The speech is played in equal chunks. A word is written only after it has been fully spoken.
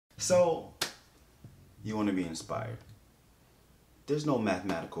So, you want to be inspired. There's no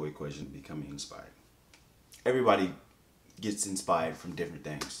mathematical equation to becoming inspired. Everybody gets inspired from different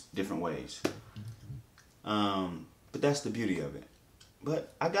things, different ways. But that's the beauty of it.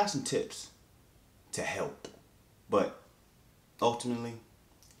 But I got some tips to help. But ultimately,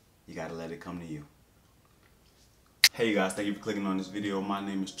 you gotta let it come to you. Hey you guys, thank you for clicking on this video. My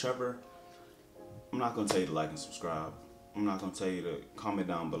name is Trevor. I'm not gonna tell you to like and subscribe. I'm not gonna tell you to comment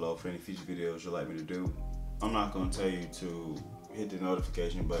down below for any future videos you'd like me to do. I'm not gonna tell you to hit the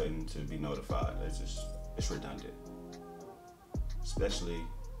notification button to be notified. It's redundant. Especially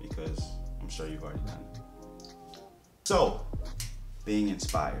because I'm sure you've already done it. So, being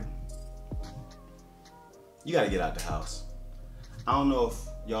inspired. You gotta get out the house. I don't know if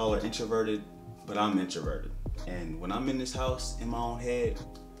y'all are introverted, but I'm introverted. And when I'm in this house, in my own head,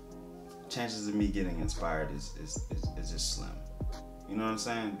 chances of me getting inspired is just slim. You know what I'm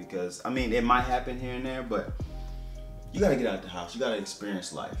saying? Because, I mean, it might happen here and there, but you gotta get out the house. You gotta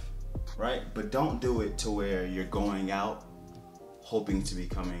experience life, right? But don't do it to where you're going out hoping to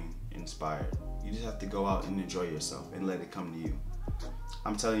becoming inspired. You just have to go out and enjoy yourself and let it come to you.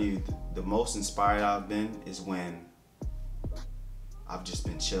 I'm telling you, the most inspired I've been is when I've just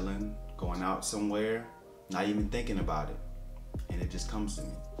been chilling, going out somewhere, not even thinking about it, and it just comes to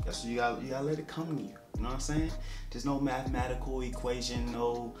me. That's what you gotta let it come to you. You know what I'm saying? There's no mathematical equation,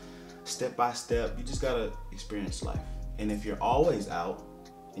 no step by step. You just gotta experience life. And if you're always out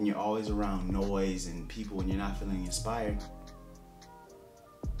and you're always around noise and people and you're not feeling inspired,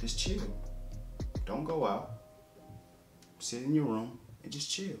 just chill. Don't go out. Sit in your room and just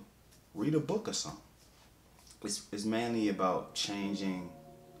chill. Read a book or something. It's mainly about changing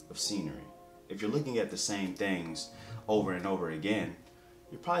of scenery. If you're looking at the same things over and over again,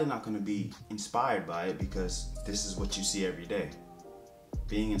 you're probably not going to be inspired by it because this is what you see every day.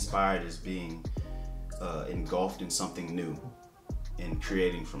 Being inspired is being engulfed in something new and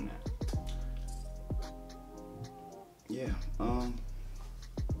creating from that. Yeah,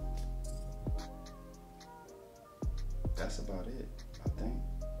 that's about it, I think.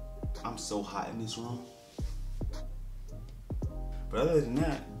 I'm so hot in this room. But other than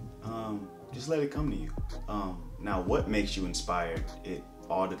that, just let it come to you. Now, what makes you inspired? It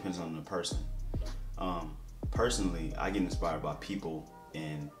all depends on the person. Personally, I get inspired by people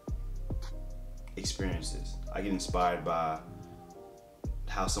and experiences. I get inspired by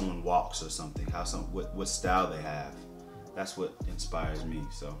how someone walks or something, what style they have. That's what inspires me.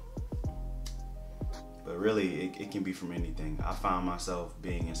 So, but really, it can be from anything. I find myself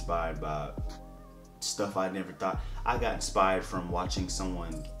being inspired by stuff I never thought. I got inspired from watching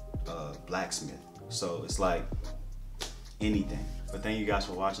someone blacksmith. So it's like anything. But thank you guys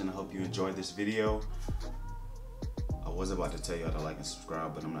for watching. I hope you enjoyed this video. I was about to tell y'all to like and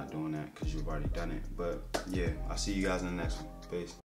subscribe, but I'm not doing that because you've already done it. But yeah, I'll see you guys in the next one. Peace.